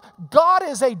 Look, God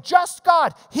is a just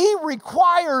God. He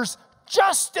requires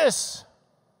justice.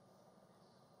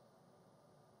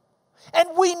 And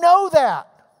we know that.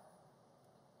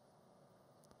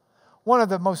 One of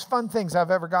the most fun things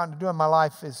I've ever gotten to do in my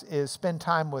life is spend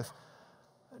time with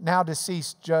now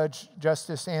deceased Judge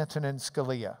Justice Antonin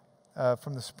Scalia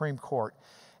from the Supreme Court.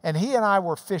 And he and I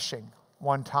were fishing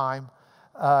one time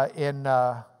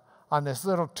on this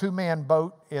little two-man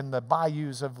boat in the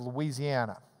bayous of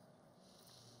Louisiana.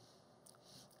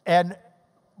 And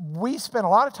we spent a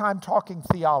lot of time talking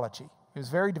theology. He was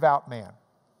a very devout man,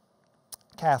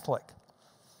 Catholic.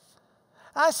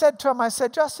 And I said to him,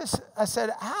 Justice,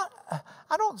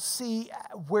 I don't see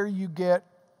where you get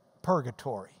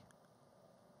purgatory.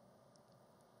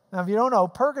 Now, if you don't know,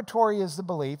 purgatory is the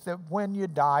belief that when you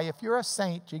die, if you're a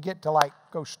saint, you get to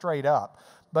go straight up.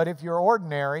 But if you're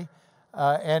ordinary,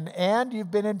 and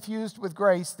you've been infused with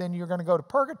grace, then you're going to go to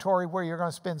purgatory where you're going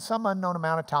to spend some unknown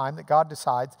amount of time that God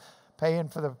decides paying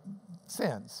for the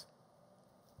sins.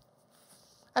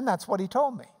 And that's what he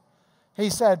told me. He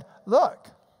said, look,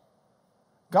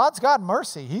 God's got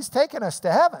mercy. He's taken us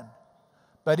to heaven.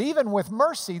 But even with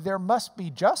mercy, there must be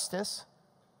justice.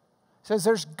 He says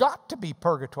there's got to be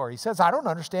purgatory. He says, I don't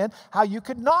understand how you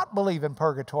could not believe in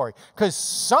purgatory because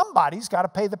somebody's got to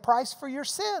pay the price for your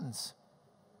sins.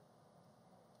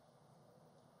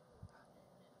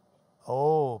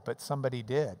 Oh, but somebody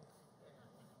did.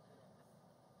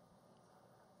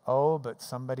 Oh, but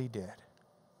somebody did.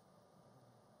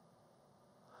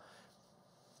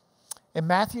 In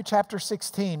Matthew chapter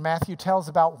 16, Matthew tells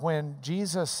about when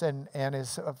Jesus and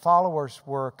his followers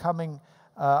were coming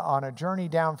on a journey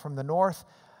down from the north,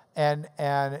 and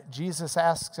Jesus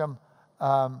asks them,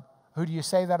 who do you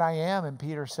say that I am? And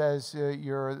Peter says,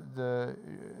 you're the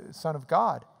Son of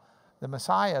God, the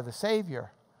Messiah, the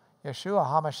Savior, Yeshua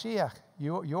HaMashiach.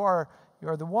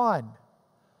 You're the one.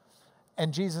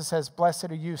 And Jesus says,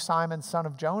 blessed are you, Simon, son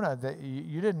of Jonah, that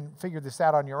you didn't figure this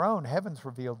out on your own. Heaven's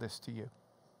revealed this to you.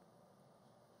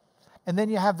 And then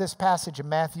you have this passage in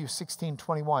Matthew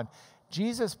 16:21.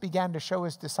 Jesus began to show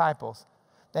his disciples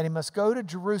that he must go to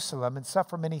Jerusalem and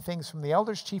suffer many things from the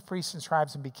elders, chief priests, and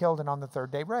scribes, and be killed, and on the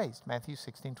third day raised. Matthew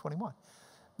 16:21.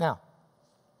 Now,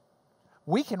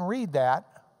 we can read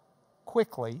that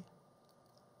quickly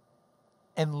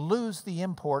and lose the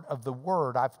import of the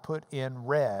word I've put in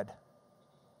red.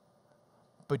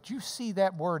 But you see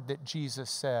that word that Jesus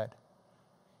said.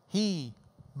 He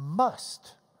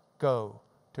must go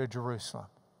to Jerusalem.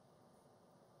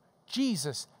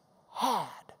 Jesus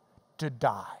had to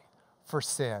die for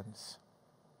sins.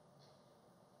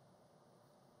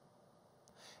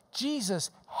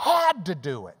 Jesus had to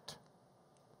do it.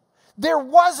 There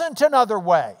wasn't another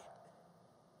way.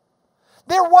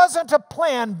 There wasn't a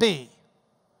plan B.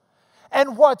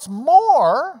 And what's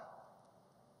more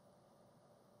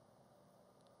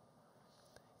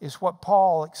is what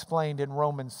Paul explained in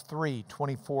Romans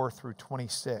 3:24 through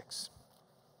 26.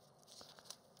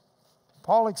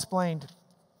 Paul explained,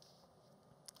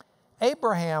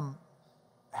 Abraham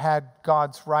had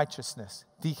God's righteousness,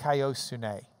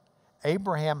 dikaiosune.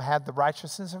 Abraham had the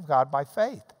righteousness of God by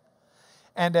faith.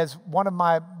 And as one of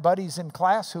my buddies in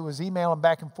class who was emailing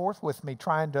back and forth with me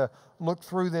trying to look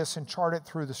through this and chart it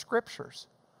through the scriptures,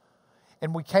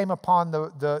 and we came upon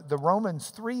the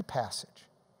Romans 3 passage.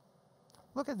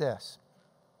 Look at this.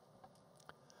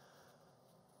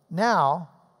 Now,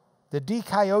 the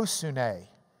dikaiosune,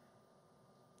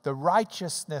 the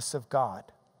righteousness of God,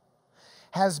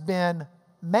 has been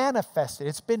manifested.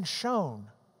 It's been shown.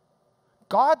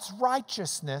 God's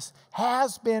righteousness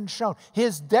has been shown.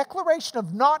 His declaration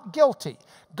of not guilty,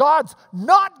 God's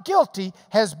not guilty,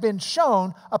 has been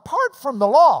shown apart from the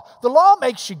law. The law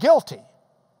makes you guilty.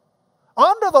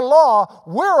 Under the law,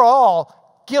 we're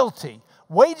all guilty.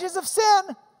 Wages of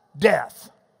sin, death.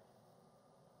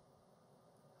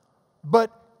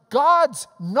 But God's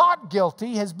not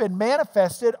guilty has been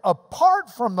manifested apart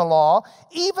from the law,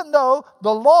 even though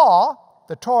the law,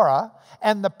 the Torah,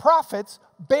 and the prophets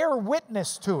bear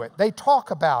witness to it. They talk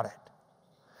about it.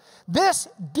 This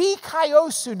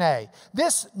dikaiosune,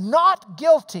 this not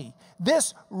guilty,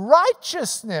 this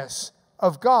righteousness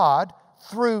of God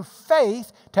through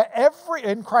faith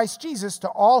in Christ Jesus to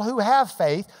all who have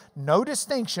faith, no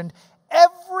distinction,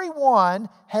 everyone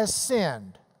has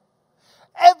sinned.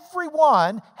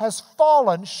 Everyone has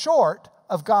fallen short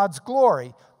of God's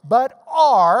glory, but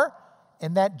are,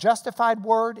 and that justified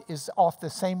word is off the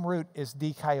same root as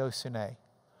dikaiosune,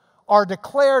 are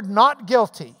declared not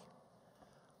guilty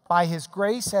by His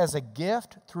grace as a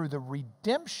gift through the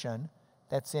redemption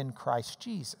that's in Christ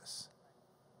Jesus.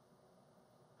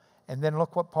 And then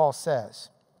look what Paul says.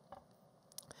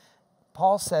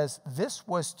 Paul says this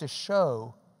was to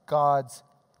show God's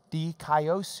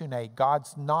dikaiosune,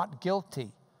 God's not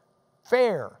guilty,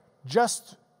 fair,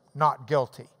 just not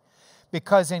guilty.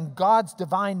 Because in God's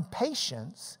divine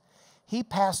patience, He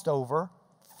passed over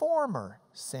former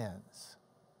sins.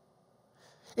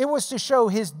 It was to show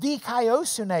His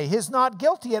dikaiosune, His not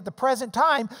guilty at the present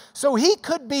time, so He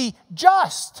could be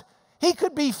just, He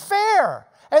could be fair,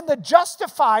 and the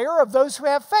justifier of those who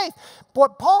have faith.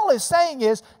 What Paul is saying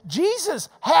is, Jesus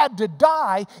had to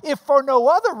die if for no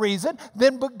other reason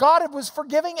than God was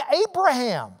forgiving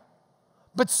Abraham.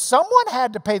 But someone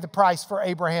had to pay the price for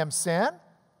Abraham's sin.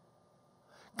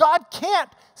 God can't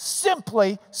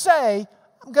simply say,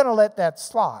 I'm going to let that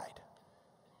slide.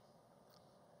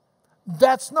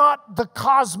 That's not the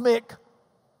cosmic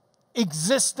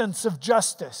existence of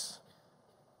justice.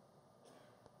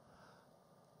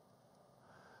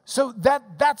 So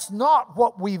that's not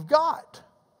what we've got.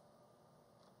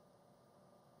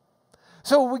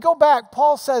 So we go back,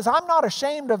 Paul says, I'm not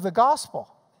ashamed of the gospel.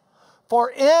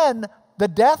 For in the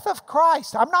death of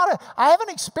Christ, I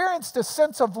haven't experienced a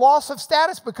sense of loss of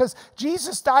status because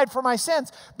Jesus died for my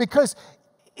sins. Because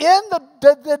in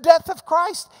the death of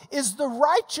Christ is the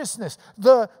righteousness,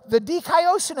 the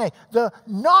dikaiosune, the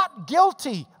not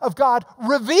guilty of God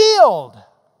revealed.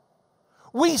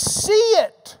 We see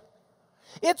it.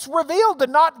 It's revealed the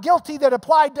not guilty that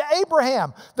applied to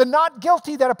Abraham, the not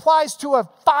guilty that applies to a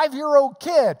 5-year-old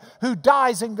kid who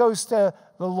dies and goes to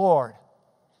the Lord.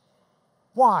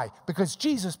 Why? Because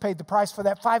Jesus paid the price for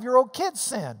that 5-year-old kid's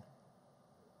sin.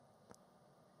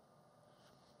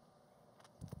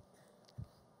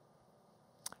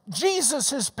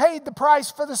 Jesus has paid the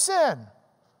price for the sin.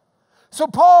 So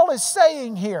Paul is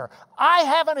saying here, I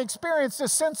haven't experienced a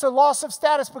sense of loss of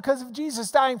status because of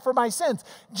Jesus dying for my sins.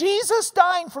 Jesus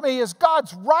dying for me is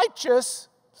God's righteous,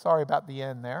 sorry about the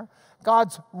end there,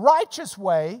 God's righteous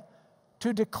way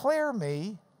to declare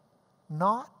me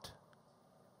not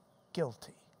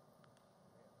guilty.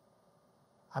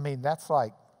 I mean, that's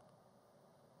like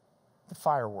the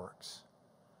fireworks.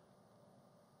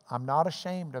 I'm not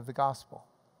ashamed of the gospel.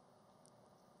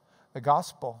 The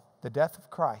gospel, the death of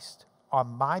Christ on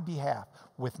my behalf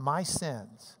with my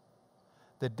sins,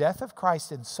 the death of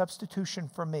Christ in substitution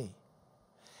for me,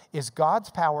 is God's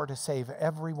power to save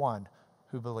everyone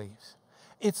who believes.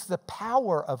 It's the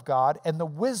power of God and the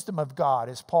wisdom of God,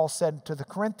 as Paul said to the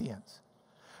Corinthians.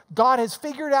 God has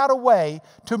figured out a way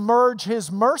to merge His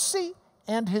mercy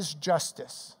and His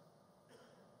justice.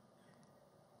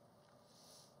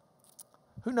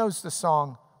 Who knows the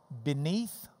song,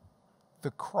 Beneath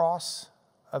the Cross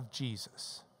of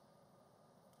Jesus?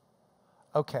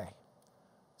 Okay,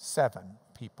 7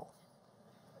 people.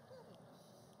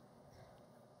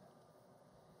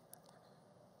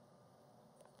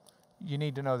 You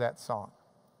need to know that song.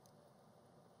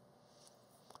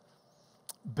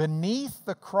 Beneath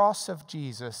the cross of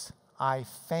Jesus, I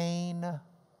fain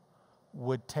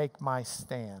would take my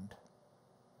stand.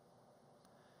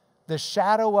 The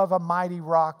shadow of a mighty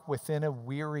rock within a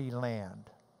weary land.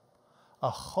 A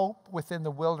hope within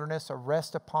the wilderness, a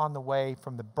rest upon the way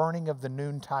from the burning of the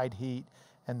noontide heat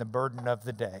and the burden of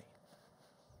the day.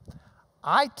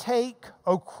 I take,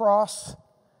 O cross,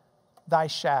 thy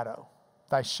shadow,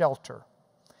 thy shelter,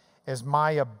 as my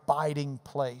abiding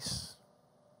place.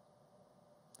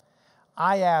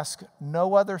 I ask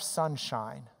no other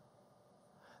sunshine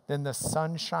than the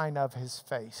sunshine of His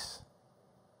face.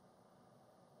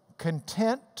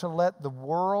 Content to let the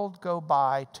world go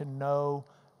by to know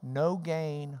no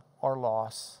gain or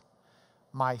loss,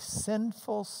 my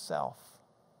sinful self,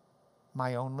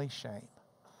 my only shame,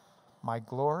 my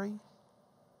glory,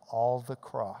 all the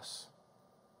cross.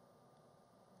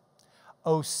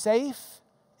 O safe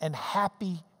and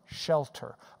happy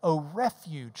shelter, O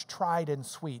refuge tried and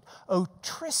sweet, O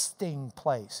trysting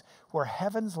place where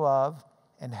heaven's love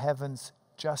and heaven's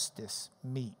justice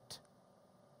meet.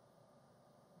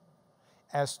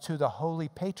 As to the holy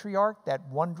patriarch, that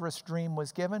wondrous dream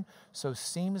was given, so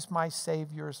seems my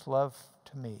Savior's love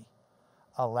to me,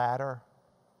 a ladder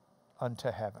unto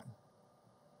heaven.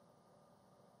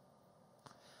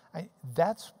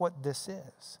 That's what this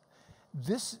is.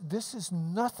 This is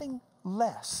nothing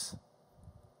less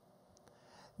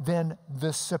than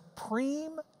the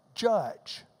supreme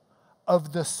judge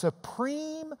of the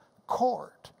Supreme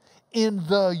Court in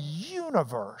the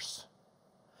universe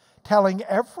telling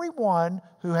everyone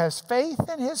who has faith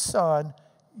in His Son,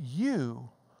 you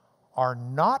are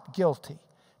not guilty.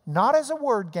 Not as a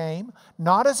word game,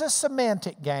 not as a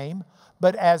semantic game,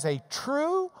 but as a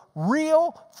true,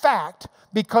 real fact,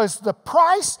 because the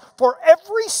price for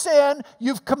every sin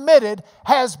you've committed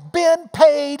has been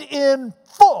paid in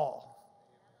full.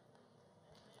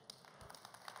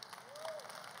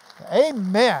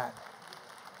 Amen.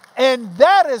 And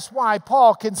that is why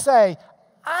Paul can say,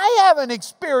 I haven't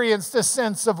experienced a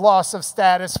sense of loss of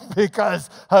status because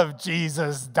of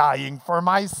Jesus dying for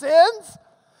my sins.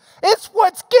 It's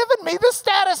what's given me the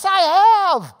status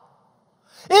I have.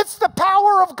 It's the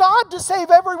power of God to save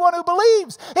everyone who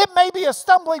believes. It may be a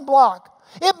stumbling block.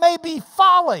 It may be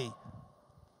folly.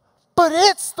 But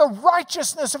it's the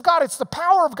righteousness of God. It's the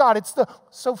power of God. It's the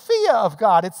Sophia of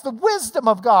God. It's the wisdom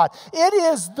of God. It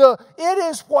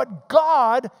is what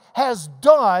God has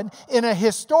done in a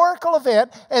historical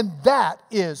event, and that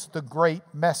is the great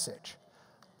message.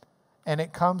 And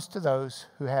it comes to those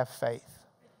who have faith,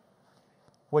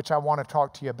 which I want to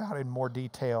talk to you about in more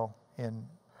detail in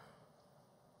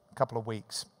a couple of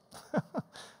weeks.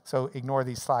 So ignore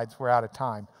these slides. We're out of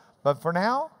time. But for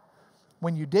now,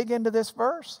 when you dig into this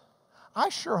verse, I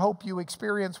sure hope you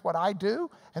experience what I do,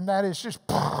 and that is just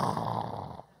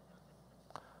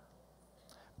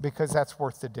because that's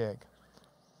worth the dig.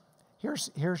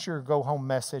 Here's your go-home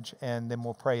message, and then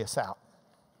we'll pray us out.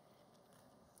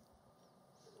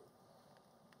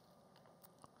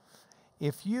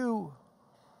 If you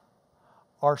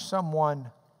are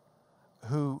someone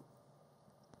who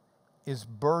is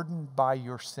burdened by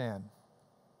your sin,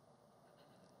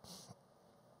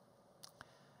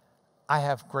 I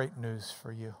have great news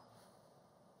for you.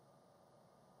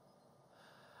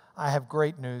 I have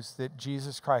great news that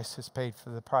Jesus Christ has paid for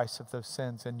the price of those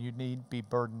sins, and you need be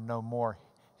burdened no more.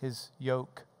 His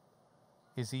yoke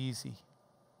is easy.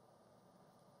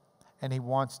 And he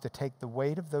wants to take the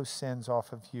weight of those sins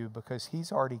off of you because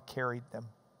he's already carried them.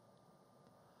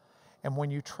 And when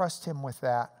you trust him with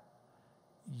that,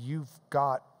 you've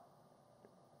got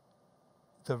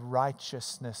the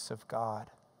righteousness of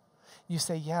God. You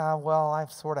say, yeah, well, I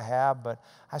sort of have, but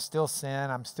I still sin.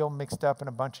 I'm still mixed up in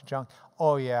a bunch of junk.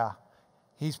 Oh, yeah.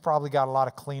 He's probably got a lot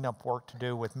of cleanup work to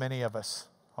do with many of us,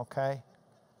 okay?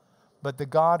 But the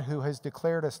God who has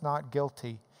declared us not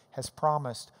guilty has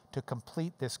promised to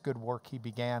complete this good work he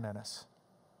began in us.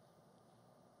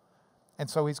 And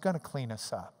so he's going to clean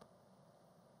us up.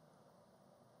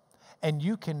 And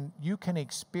you can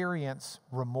experience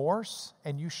remorse,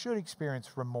 and you should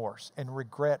experience remorse and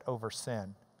regret over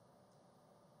sin.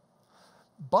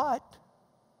 But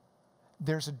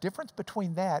there's a difference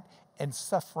between that and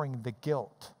suffering the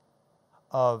guilt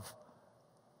of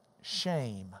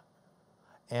shame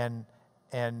and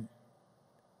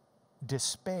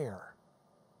despair.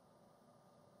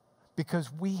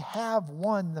 Because we have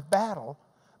won the battle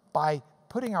by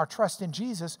putting our trust in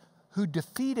Jesus, who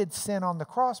defeated sin on the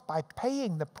cross by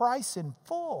paying the price in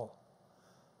full.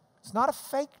 It's not a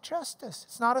fake justice.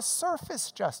 It's not a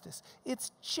surface justice.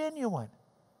 It's genuine.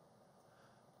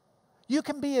 You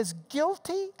can be as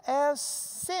guilty as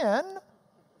sin,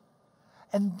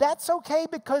 and that's okay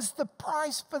because the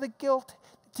price for the guilty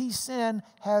sin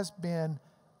has been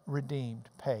redeemed,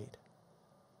 paid.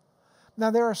 Now,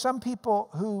 there are some people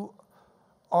who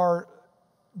are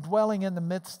dwelling in the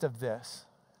midst of this,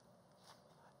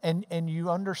 and you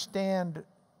understand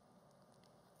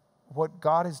what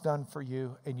God has done for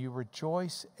you, and you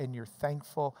rejoice, and you're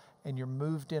thankful, and you're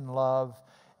moved in love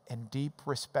and deep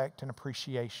respect and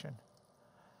appreciation.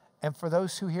 And for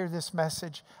those who hear this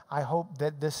message, I hope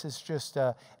that this is just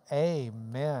a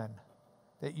amen,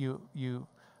 that you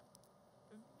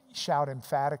shout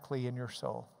emphatically in your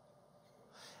soul.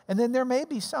 And then there may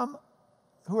be some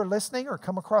who are listening or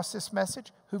come across this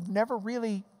message who've never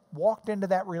really walked into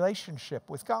that relationship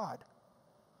with God.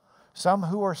 Some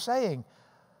who are saying,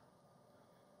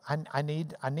 I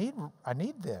need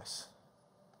this.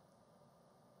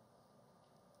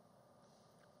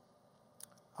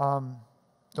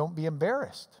 Don't be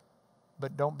embarrassed,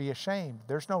 but don't be ashamed.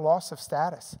 There's no loss of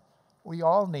status. We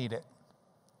all need it.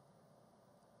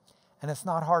 And it's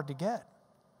not hard to get.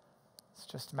 It's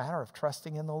just a matter of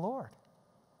trusting in the Lord.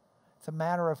 It's a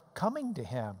matter of coming to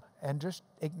him and just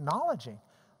acknowledging,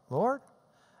 Lord,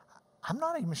 I'm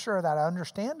not even sure that I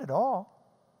understand it all,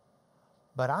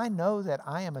 but I know that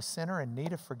I am a sinner in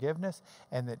need of forgiveness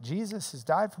and that Jesus has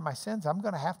died for my sins. I'm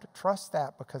going to have to trust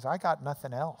that because I got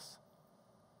nothing else.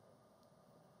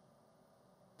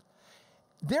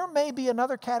 There may be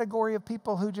another category of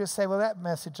people who just say, well, that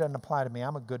message doesn't apply to me.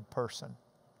 I'm a good person.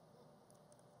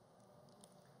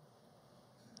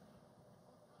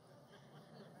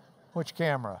 Which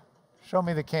camera? Show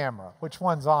me the camera. Which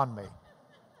one's on me?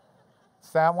 It's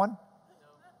that one?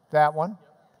 That one?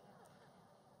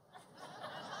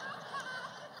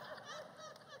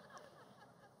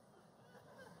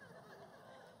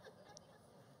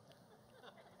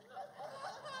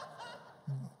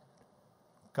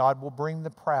 God will bring the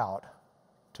proud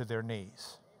to their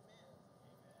knees.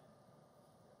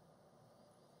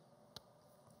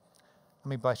 Let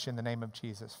me bless you in the name of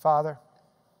Jesus. Father,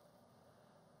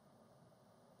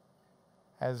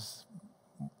 as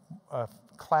a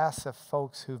class of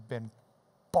folks who've been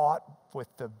bought with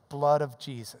the blood of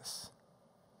Jesus,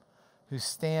 who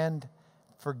stand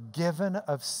forgiven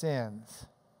of sins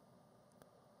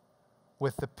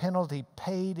with the penalty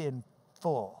paid in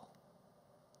full,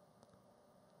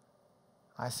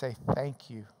 I say thank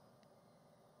you.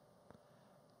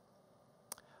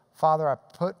 Father, I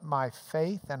put my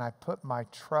faith and I put my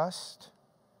trust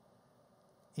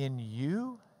in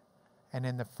you and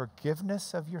in the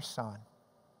forgiveness of your Son.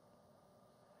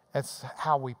 That's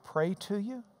how we pray to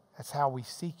you. That's how we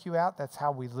seek you out. That's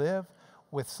how we live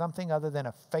with something other than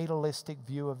a fatalistic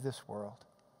view of this world.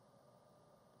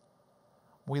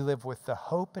 We live with the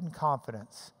hope and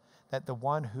confidence that the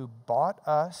one who bought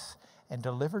us and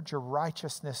delivered your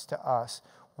righteousness to us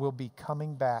will be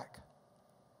coming back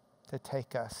to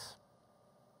take us.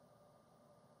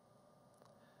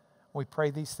 We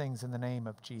pray these things in the name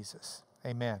of Jesus.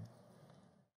 Amen.